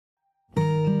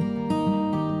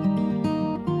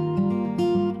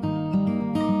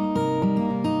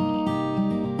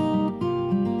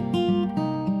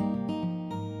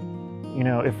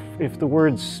Now, if the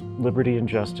words liberty and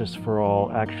justice for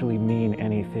all actually mean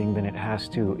anything, then it has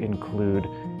to include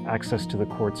access to the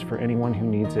courts for anyone who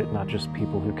needs it, not just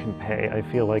people who can pay. I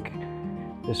feel like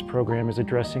this program is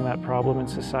addressing that problem in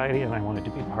society, and I wanted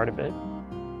to be part of it.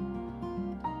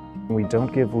 We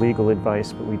don't give legal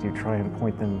advice, but we do try and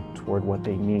point them toward what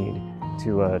they need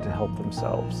to help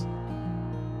themselves.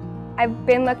 I've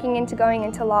been looking into going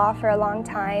into law for a long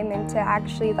time, and to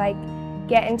actually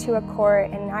get into a court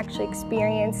and actually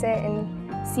experience it and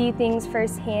see things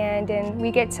firsthand, and we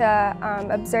get to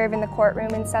observe in the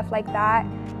courtroom and stuff like that.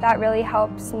 That really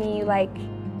helps me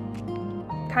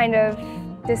kind of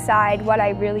decide what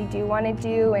I really do want to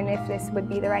do and if this would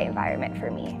be the right environment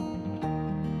for me.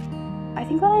 I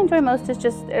think what I enjoy most is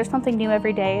just there's something new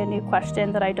every day, a new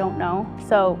question that I don't know.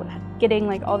 So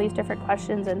getting all these different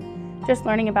questions and just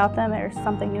learning about them, there's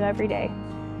something new every day.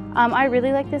 I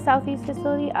really like the Southeast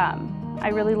facility. I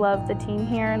really love the team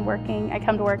here and working. I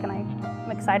come to work and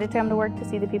I'm excited to come to work to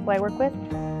see the people I work with.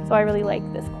 So I really like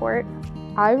this court.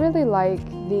 I really like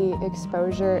the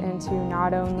exposure into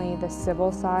not only the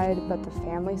civil side, but the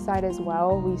family side as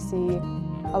well. We see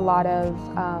a lot of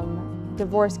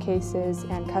divorce cases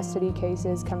and custody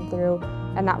cases come through,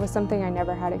 and that was something I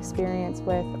never had experience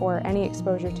with or any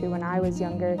exposure to when I was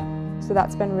younger, so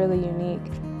that's been really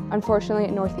unique. Unfortunately,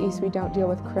 at Northeast we don't deal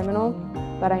with criminal,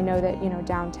 but I know that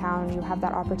downtown you have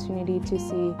that opportunity to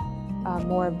see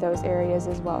more of those areas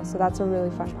as well, so that's a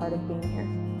really fun part of being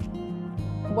here.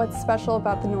 What's special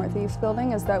about the Northeast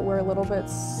building is that we're a little bit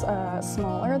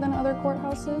smaller than other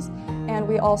courthouses, and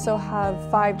we also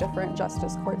have 5 different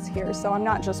justice courts here. So I'm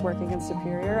not just working in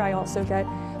Superior, I also get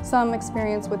some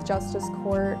experience with justice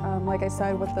court. Like I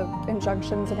said, with the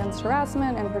injunctions against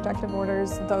harassment and protective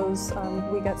orders, those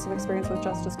we get some experience with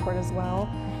justice court as well.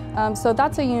 So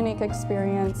that's a unique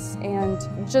experience, and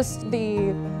just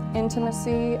the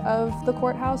intimacy of the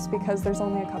courthouse, because there's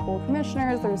only a couple of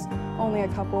commissioners, there's only a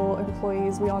couple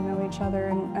employees, we all know each other,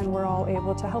 and we're all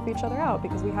able to help each other out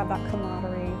because we have that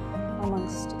camaraderie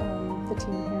amongst the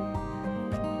team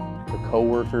here. The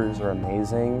co-workers are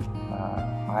amazing.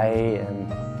 I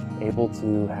am able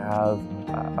to have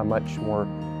a much more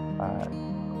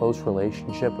close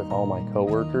relationship with all my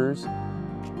co-workers.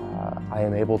 I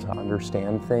am able to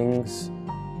understand things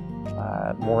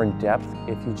more in depth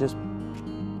if you just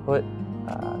put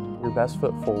your best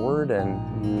foot forward and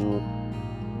you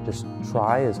just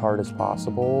try as hard as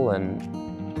possible and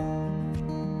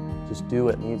just do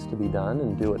what needs to be done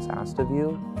and do what's asked of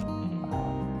you.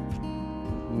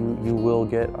 You will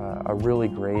get a really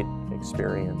great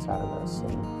experience out of this.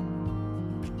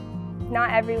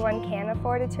 Not everyone can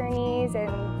afford attorneys,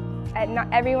 and not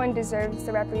everyone deserves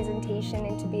the representation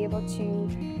and to be able to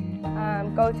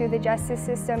go through the justice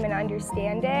system and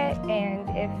understand it. And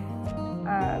if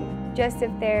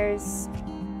there's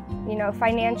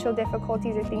financial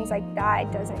difficulties or things like that,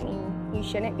 it doesn't mean you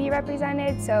shouldn't be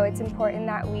represented. So it's important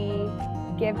that we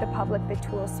give the public the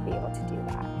tools to be able to do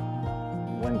that.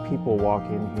 When people walk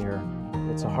in here,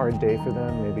 it's a hard day for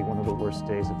them, maybe one of the worst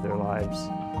days of their lives.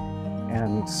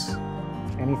 And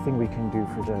anything we can do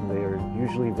for them, they are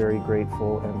usually very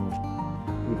grateful, and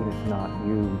even if not,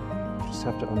 you just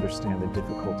have to understand the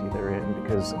difficulty they're in,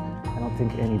 because I don't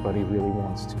think anybody really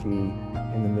wants to be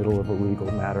in the middle of a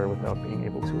legal matter without being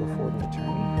able to afford an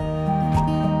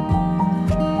attorney.